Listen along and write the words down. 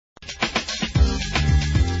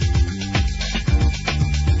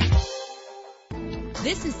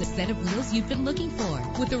This is the set of wheels you've been looking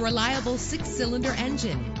for, with a reliable 6-cylinder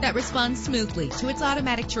engine that responds smoothly to its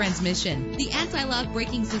automatic transmission. The anti-lock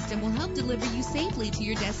braking system will help deliver you safely to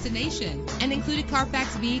your destination. An included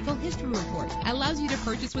Carfax Vehicle History Report allows you to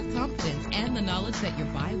purchase with confidence and the knowledge that your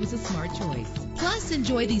buy was a smart choice. Plus,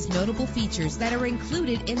 enjoy these notable features that are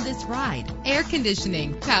included in this ride: air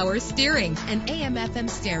conditioning, power steering, an AM/FM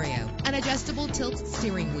stereo, an adjustable tilt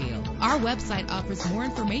steering wheel. Our website offers more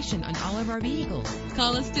information on all of our vehicles.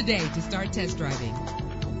 Call us today to start test driving.